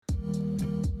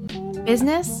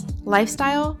Business,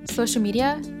 lifestyle, social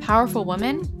media, powerful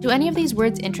woman? Do any of these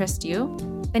words interest you?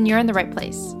 Then you're in the right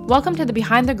place. Welcome to the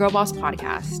Behind the Girl Boss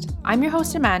podcast. I'm your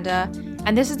host, Amanda,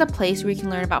 and this is the place where you can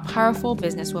learn about powerful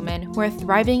businesswomen who are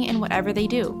thriving in whatever they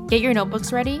do. Get your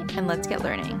notebooks ready and let's get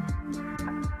learning.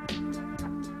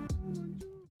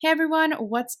 Hey everyone,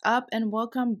 what's up and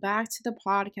welcome back to the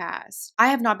podcast. I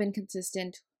have not been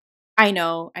consistent. I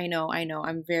know.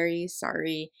 I'm very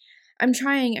sorry. I'm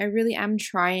trying. I really am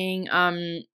trying.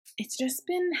 It's just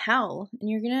been hell, and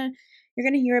you're gonna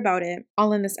hear about it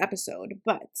all in this episode.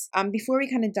 But before we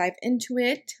kind of dive into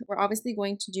it, we're obviously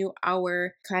going to do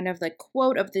our kind of like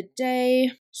quote of the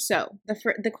day. So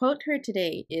the quote for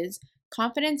today is,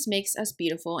 "Confidence makes us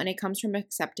beautiful, and it comes from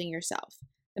accepting yourself.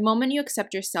 The moment you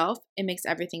accept yourself, it makes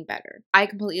everything better." I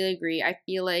completely agree. I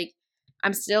feel like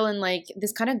I'm still in like,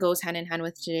 this kind of goes hand in hand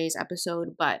with today's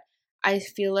episode, but I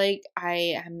feel like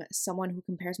I am someone who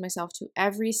compares myself to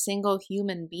every single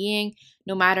human being,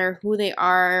 no matter who they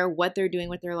are, what they're doing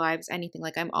with their lives, anything.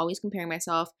 Like I'm always comparing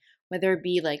myself, whether it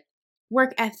be like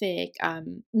work ethic,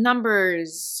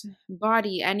 numbers,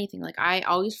 body, anything. Like I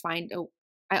always find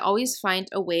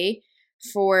a way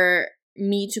for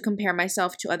me to compare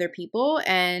myself to other people,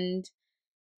 and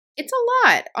it's a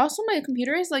lot. Also, my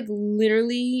computer is like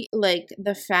literally like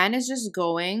the fan is just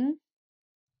going,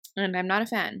 and I'm not a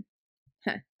fan.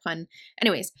 Pun.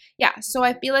 Anyways, yeah, so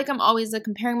I feel like I'm always like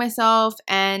comparing myself,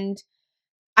 and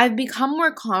I've become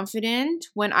more confident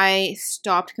when I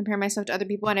stopped comparing myself to other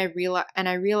people, and I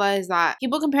realized that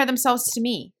people compare themselves to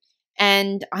me.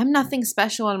 And I'm nothing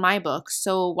special in my book,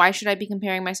 so why should I be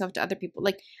comparing myself to other people?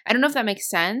 Like, I don't know if that makes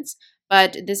sense,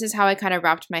 but this is how I kind of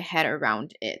wrapped my head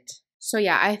around it. So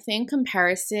yeah, I think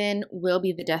comparison will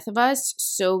be the death of us,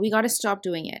 so we got to stop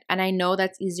doing it. And I know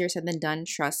that's easier said than done,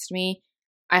 trust me.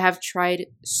 I have tried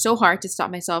so hard to stop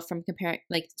myself from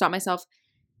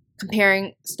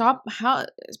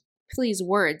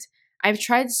I've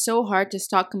tried so hard to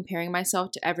stop comparing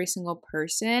myself to every single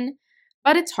person,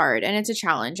 but it's hard and it's a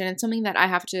challenge and it's something that I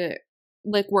have to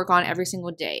like work on every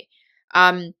single day.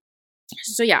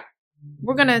 So yeah,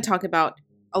 we're going to talk about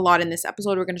a lot in this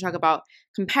episode. We're going to talk about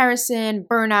comparison,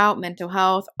 burnout, mental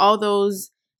health, all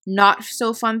those not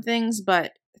so fun things,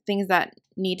 but things that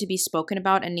need to be spoken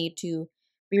about and need to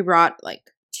be brought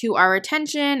like to our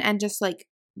attention, and just like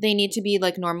they need to be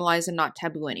like normalized and not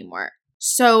taboo anymore.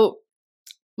 So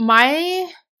my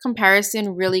comparison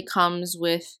really comes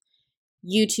with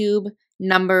YouTube,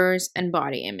 numbers, and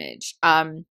body image.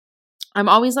 I'm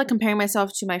always like comparing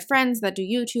myself to my friends that do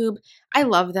YouTube. I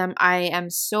love them. I am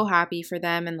so happy for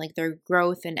them and like their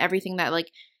growth and everything, that like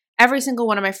every single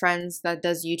one of my friends that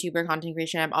does YouTube or content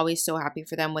creation, I'm always so happy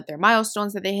for them with their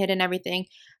milestones that they hit and everything.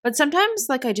 But sometimes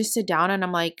like I just sit down and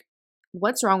I'm like,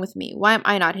 what's wrong with me? Why am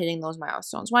I not hitting those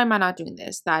milestones? Why am I not doing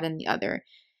this, that, and the other?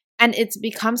 And it's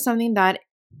become something that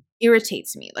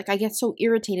irritates me. Like I get so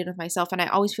irritated with myself and I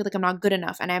always feel like I'm not good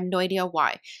enough and I have no idea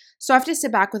why. So I have to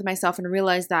sit back with myself and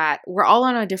realize that we're all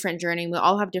on a different journey. We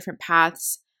all have different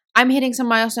paths. I'm hitting some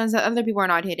milestones that other people are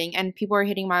not hitting, and people are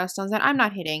hitting milestones that I'm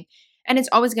not hitting. And it's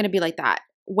always going to be like that.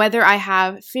 Whether I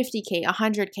have 50K,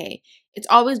 100K, it's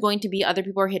always going to be other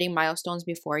people are hitting milestones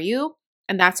before you.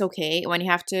 And that's okay. We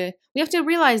have to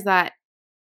realize that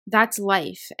that's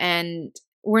life, and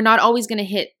we're not always going to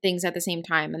hit things at the same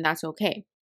time, and that's okay.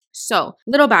 So,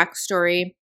 little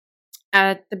backstory.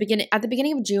 At the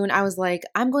beginning of June, I was like,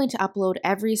 I'm going to upload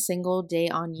every single day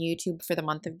on YouTube for the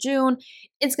month of June.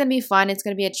 It's going to be fun. It's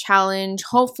going to be a challenge.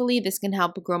 Hopefully, this can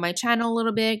help grow my channel a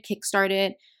little bit, kickstart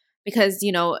it. Because,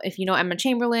 you know, if you know Emma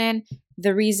Chamberlain,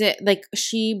 the reason, like,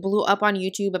 she blew up on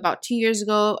YouTube about 2 years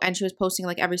ago and she was posting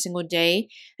like every single day.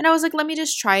 And I was like, let me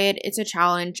just try it. It's a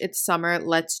challenge. It's summer.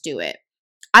 Let's do it.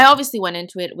 I obviously went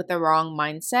into it with the wrong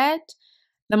mindset.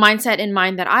 The mindset in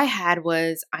mind that I had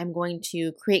was, I'm going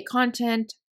to create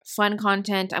content, fun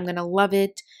content. I'm going to love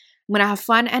it. I'm going to have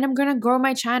fun, and I'm going to grow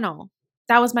my channel.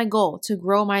 That was my goal, to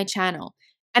grow my channel.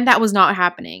 And that was not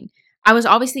happening. I was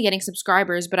obviously getting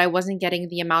subscribers, but I wasn't getting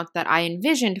the amount that I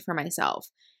envisioned for myself.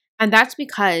 And that's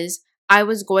because I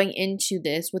was going into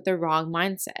this with the wrong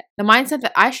mindset. The mindset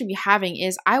that I should be having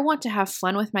is, I want to have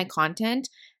fun with my content,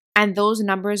 and those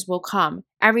numbers will come.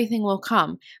 Everything will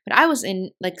come. But I was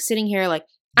sitting here like,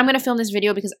 I'm going to film this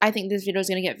video because I think this video is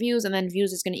going to get views, and then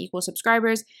views is going to equal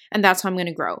subscribers, and that's how I'm going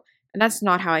to grow. And that's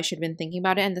not how I should have been thinking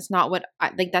about it. And that's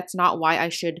not why I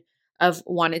should have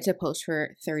wanted to post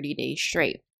for 30 days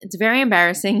straight. It's very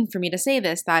embarrassing for me to say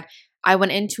this, that I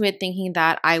went into it thinking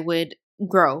that I would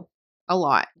grow a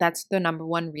lot. That's the number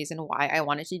one reason why I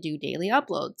wanted to do daily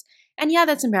uploads. And yeah,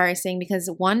 that's embarrassing because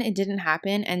one, it didn't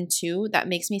happen. And two, that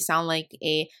makes me sound like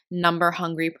a number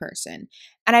hungry person.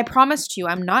 And I promised you,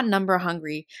 I'm not number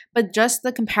hungry, but just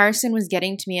the comparison was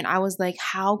getting to me. And I was like,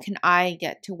 how can I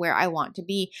get to where I want to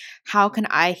be? How can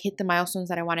I hit the milestones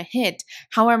that I want to hit?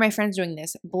 How are my friends doing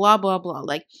this? Blah, blah, blah.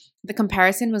 Like the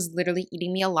comparison was literally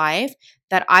eating me alive,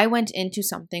 that I went into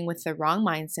something with the wrong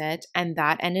mindset and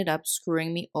that ended up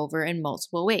screwing me over in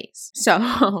multiple ways.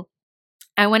 So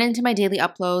I went into my daily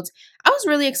uploads. I was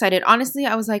really excited. Honestly,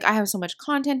 I was like, I have so much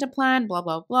content to plan, blah,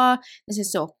 blah, blah. This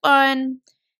is so fun.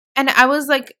 And I was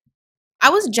like, I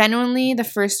was genuinely the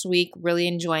first week really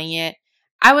enjoying it.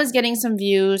 I was getting some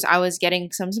views, I was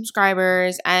getting some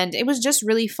subscribers, and it was just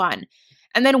really fun.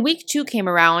 And then week 2 came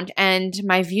around and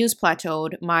my views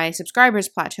plateaued, my subscribers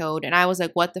plateaued, and I was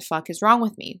like, what the fuck is wrong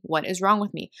with me? What is wrong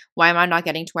with me? Why am I not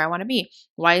getting to where I want to be?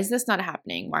 Why is this not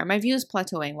happening? Why are my views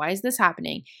plateauing? Why is this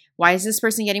happening? Why is this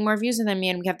person getting more views than me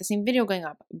and we have the same video going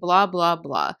up? Blah, blah,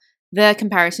 blah. The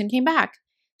comparison came back.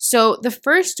 So the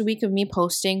first week of me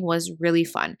posting was really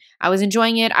fun. I was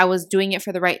enjoying it. I was doing it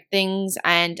for the right things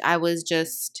and I was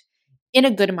just in a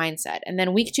good mindset. And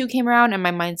then week 2 came around and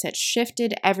my mindset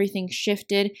shifted, everything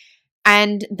shifted,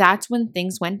 and that's when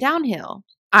things went downhill.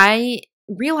 I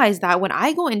realized that when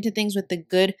I go into things with a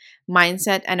good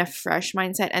mindset and a fresh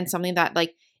mindset and something that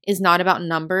like is not about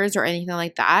numbers or anything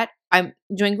like that, I'm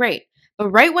doing great. But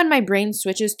right when my brain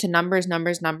switches to numbers,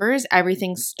 numbers, numbers,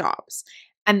 everything stops.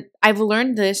 And I've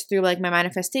learned this through like my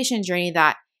manifestation journey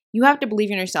that you have to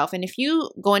believe in yourself. And if you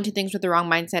go into things with the wrong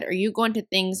mindset or you go into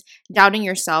things doubting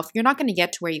yourself, you're not going to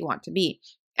get to where you want to be.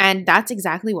 And that's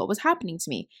exactly what was happening to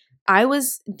me. I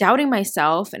was doubting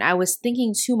myself and I was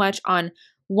thinking too much on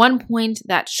one point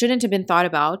that shouldn't have been thought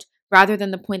about rather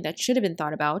than the point that should have been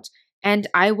thought about. And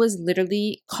I was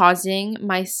literally causing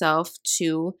myself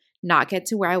to not get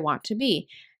to where I want to be.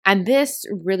 And this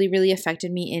really, really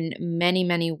affected me in many,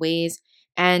 many ways.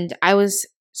 And I was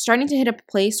starting to hit a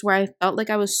place where I felt like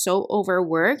I was so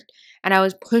overworked and I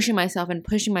was pushing myself and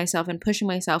pushing myself and pushing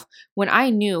myself when I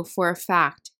knew for a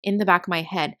fact in the back of my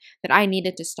head that I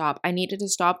needed to stop. I needed to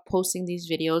stop posting these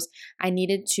videos. I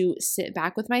needed to sit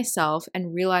back with myself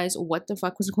and realize what the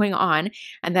fuck was going on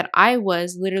and that I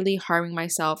was literally harming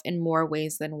myself in more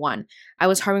ways than one. I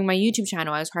was harming my YouTube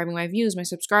channel. I was harming my views, my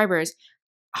subscribers,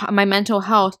 my mental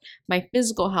health, my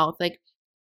physical health. Like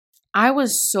I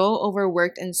was so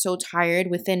overworked and so tired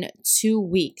within 2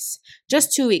 weeks.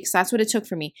 Just 2 weeks. That's what it took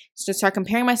for me to start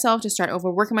comparing myself, to start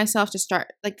overworking myself, to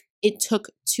start like it took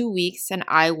 2 weeks and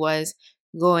I was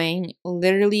going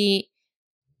literally,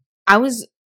 I was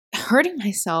hurting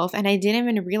myself and I didn't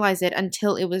even realize it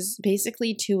until it was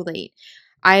basically too late.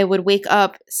 I would wake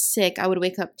up sick. I would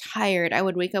wake up tired. I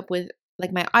would wake up with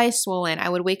like my eyes swollen. I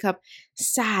would wake up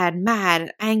sad,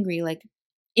 mad, angry. Like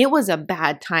it was a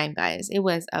bad time, guys. It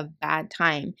was a bad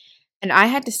time. And I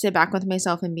had to sit back with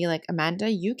myself and be like, Amanda,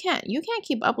 you can't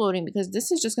keep uploading because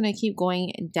this is just going to keep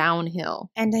going downhill.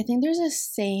 And I think there's a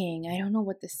saying, I don't know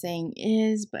what the saying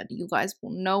is, but you guys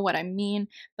will know what I mean.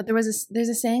 But there's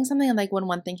a saying, something like when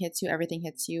one thing hits you, everything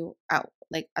hits you out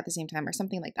like at the same time or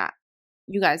something like that.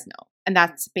 You guys know. And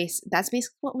that's basically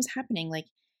what was happening. Like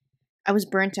I was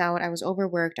burnt out, I was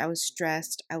overworked, I was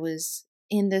stressed, I was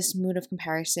in this mood of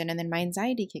comparison, and then my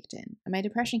anxiety kicked in and my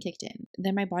depression kicked in,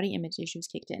 then my body image issues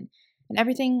kicked in, and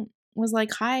everything was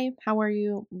like, hi, how are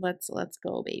you? Let's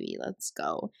go, baby, let's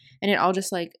go. And it all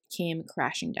just like came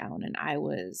crashing down, and I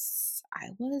was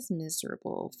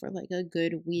miserable for like a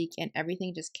good week, and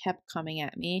everything just kept coming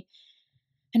at me.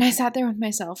 And I sat there with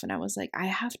myself and I was like, I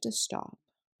have to stop.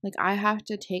 Like, I have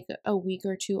to take a week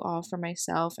or two off for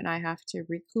myself and I have to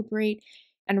recuperate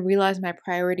and realize my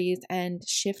priorities and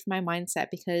shift my mindset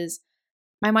because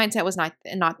my mindset was not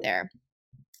there.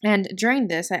 And during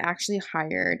this, I actually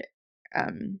hired,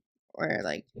 hired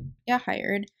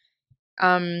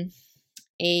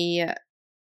a,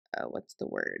 what's the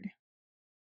word?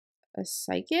 A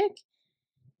psychic.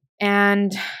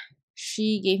 And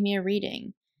she gave me a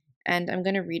reading. And I'm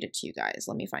going to read it to you guys.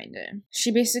 Let me find it.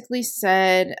 She basically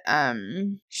said,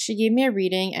 she gave me a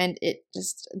reading and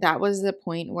that was the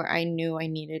point where I knew I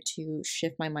needed to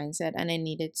shift my mindset and I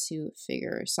needed to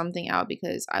figure something out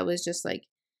because I was just like,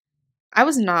 I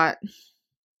was not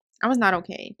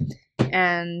okay.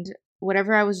 And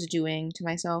whatever I was doing to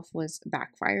myself was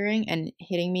backfiring and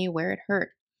hitting me where it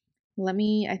hurt.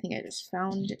 I think I just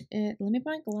found it. Let me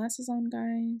put my glasses on,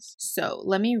 guys. So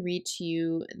let me read to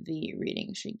you the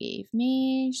reading she gave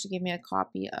me. She gave me a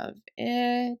copy of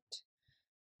it.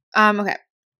 Okay.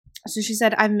 So she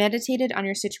said, I've meditated on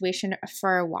your situation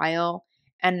for a while,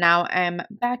 and now I'm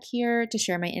back here to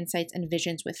share my insights and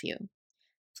visions with you.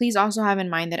 Please also have in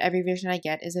mind that every vision I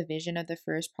get is a vision of the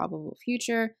first probable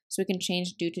future, so it can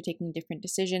change due to taking different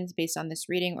decisions based on this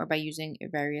reading or by using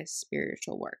various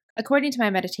spiritual work. According to my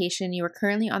meditation, you are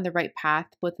currently on the right path,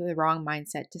 but with the wrong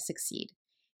mindset to succeed.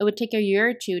 It would take a year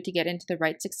or two to get into the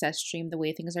right success stream the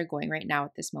way things are going right now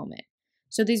at this moment.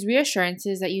 So these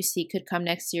reassurances that you seek could come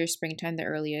next year, springtime the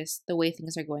earliest, the way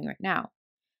things are going right now.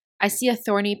 I see a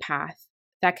thorny path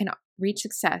that can reach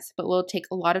success, but will take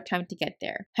a lot of time to get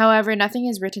there. However, nothing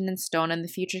is written in stone, and the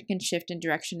future can shift in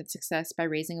direction of success by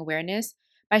raising awareness,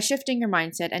 by shifting your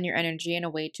mindset and your energy in a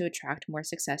way to attract more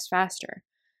success faster.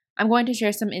 I'm going to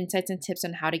share some insights and tips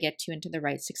on how to get you into the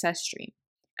right success stream.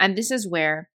 And this is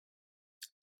where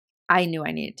I knew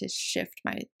I needed to shift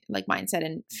my mindset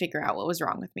and figure out what was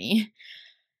wrong with me.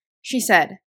 She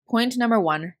said, point number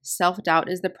 1, self-doubt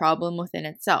is the problem within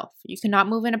itself. You cannot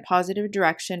move in a positive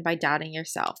direction by doubting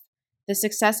yourself. The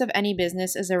success of any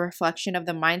business is a reflection of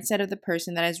the mindset of the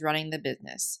person that is running the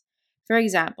business. For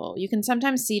example, you can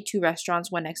sometimes see 2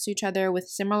 restaurants one next to each other with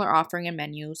similar offering and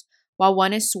menus. While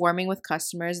one is swarming with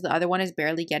customers, the other one is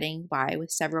barely getting by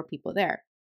with several people there.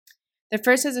 The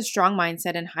first has a strong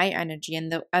mindset and high energy,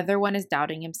 and the other one is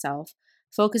doubting himself,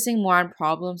 focusing more on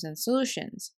problems and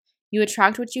solutions. You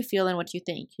attract what you feel and what you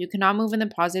think. You cannot move in the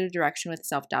positive direction with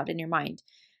self-doubt in your mind.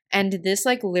 And this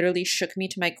literally shook me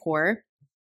to my core,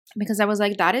 because I was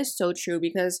like, that is so true.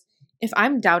 Because if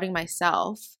I'm doubting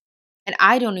myself and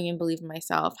I don't even believe in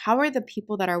myself, how are the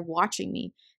people that are watching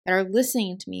me, that are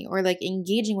listening to me, or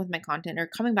engaging with my content or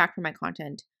coming back for my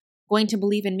content going to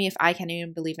believe in me if I can't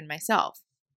even believe in myself?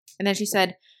 And then she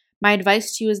said, my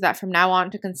advice to you is that from now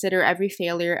on to consider every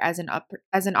failure as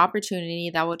an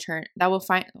opportunity that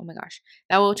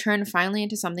will turn finally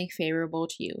into something favorable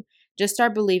to you. Just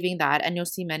start believing that and you'll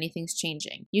see many things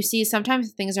changing. You see,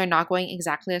 sometimes things are not going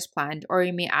exactly as planned, or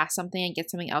you may ask something and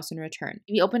get something else in return.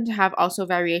 Be open to have also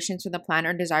variations from the plan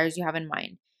or desires you have in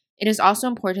mind. It is also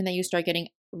important that you start getting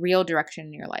real direction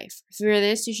in your life. For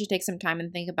this, you should take some time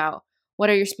and think about, what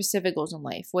are your specific goals in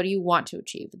life? What do you want to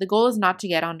achieve? The goal is not to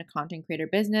get on to content creator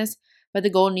business, but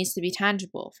the goal needs to be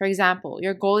tangible. For example,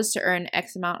 your goal is to earn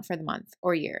X amount for the month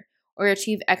or year, or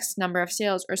achieve X number of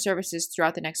sales or services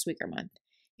throughout the next week or month.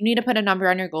 You need to put a number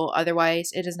on your goal,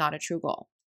 otherwise it is not a true goal.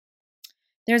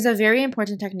 There's a very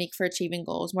important technique for achieving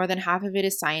goals. More than half of it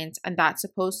is science, and that's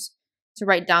supposed to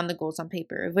write down the goals on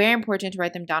paper. Very important to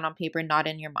write them down on paper, not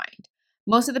in your mind.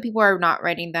 Most of the people are not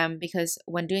writing them because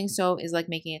when doing so is like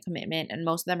making a commitment, and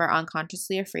most of them are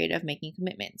unconsciously afraid of making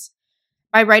commitments.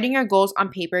 By writing your goals on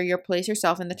paper, you'll place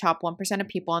yourself in the top 1% of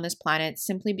people on this planet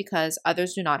simply because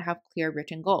others do not have clear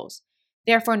written goals.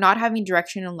 Therefore, not having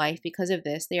direction in life because of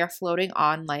this, they are floating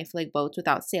on life like boats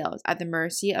without sails, at the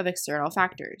mercy of external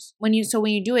factors. When you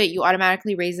do it, you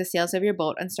automatically raise the sails of your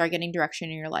boat and start getting direction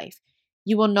in your life.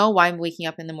 You will know why I'm waking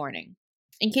up in the morning.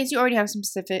 In case you already have some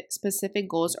specific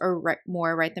goals or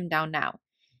write them down now.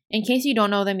 In case you don't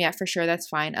know them yet for sure, that's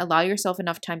fine. Allow yourself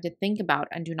enough time to think about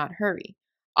and do not hurry.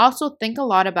 Also, think a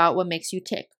lot about what makes you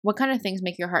tick. What kind of things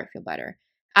make your heart feel better?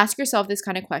 Ask yourself this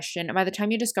kind of question by the time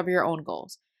you discover your own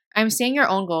goals. I'm saying your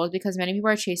own goals because many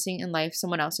people are chasing in life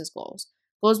someone else's goals.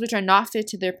 Goals which are not fit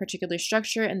to their particular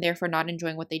structure and therefore not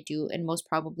enjoying what they do and most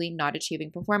probably not achieving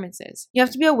performances. You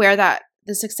have to be aware that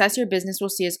the success your business will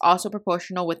see is also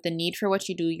proportional with the need for what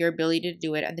you do, your ability to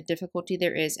do it, and the difficulty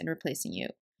there is in replacing you.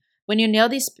 When you nail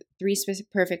these 3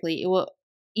 perfectly, it will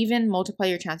even multiply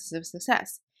your chances of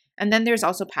success. And then there's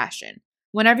also passion.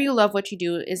 Whenever you love what you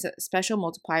do is a special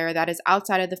multiplier that is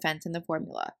outside of the fence in the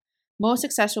formula. Most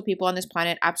successful people on this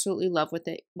planet absolutely love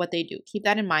what they do. Keep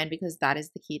that in mind because that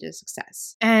is the key to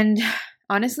success. And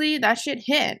honestly, that shit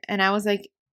hit. And I was like,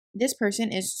 this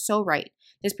person is so right.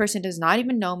 This person does not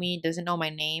even know me, doesn't know my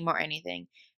name or anything.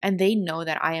 And they know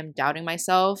that I am doubting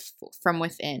myself from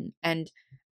within. And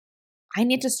I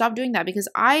need to stop doing that because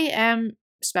I am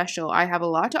special. I have a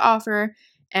lot to offer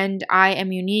and I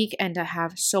am unique and I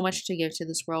have so much to give to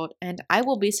this world. And I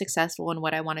will be successful in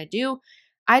what I want to do.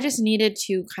 I just needed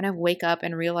to kind of wake up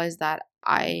and realize that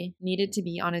I needed to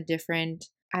be on a different,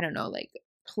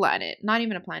 planet. Not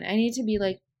even a planet. I need to be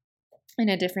in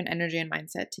a different energy and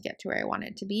mindset to get to where I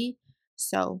wanted to be.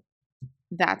 So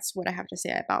that's what I have to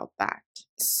say about that.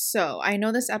 So I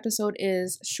know this episode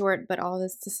is short, but all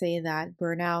this to say that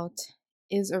burnout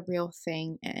is a real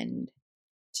thing, and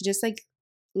to just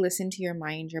listen to your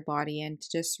mind, your body, and to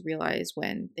just realize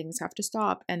when things have to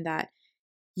stop and that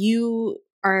you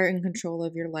are in control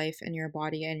of your life and your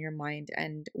body and your mind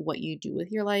and what you do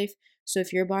with your life. So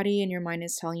if your body and your mind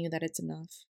is telling you that it's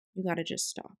enough, you gotta just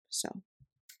stop. So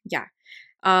yeah.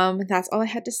 That's all I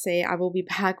had to say. I will be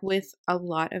back with a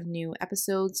lot of new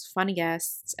episodes, fun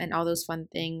guests, and all those fun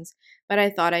things. But I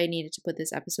thought I needed to put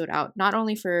this episode out, not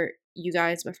only for you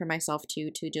guys, but for myself too,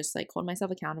 to just like hold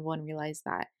myself accountable and realize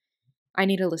that I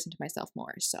need to listen to myself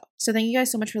more. So thank you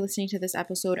guys so much for listening to this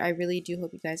episode. I really do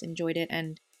hope you guys enjoyed it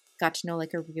and got to know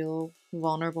like a real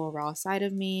vulnerable, raw side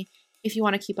of me. If you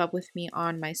want to keep up with me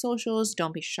on my socials,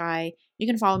 don't be shy. You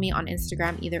can follow me on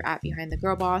Instagram either at Behind the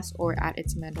Girl Boss or at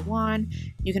It's Amanda Wan.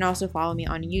 You can also follow me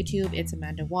on YouTube. It's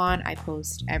Amanda Wan. I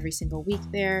post every single week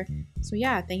there. So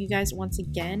yeah, thank you guys once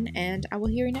again, and I will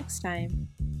hear you next time.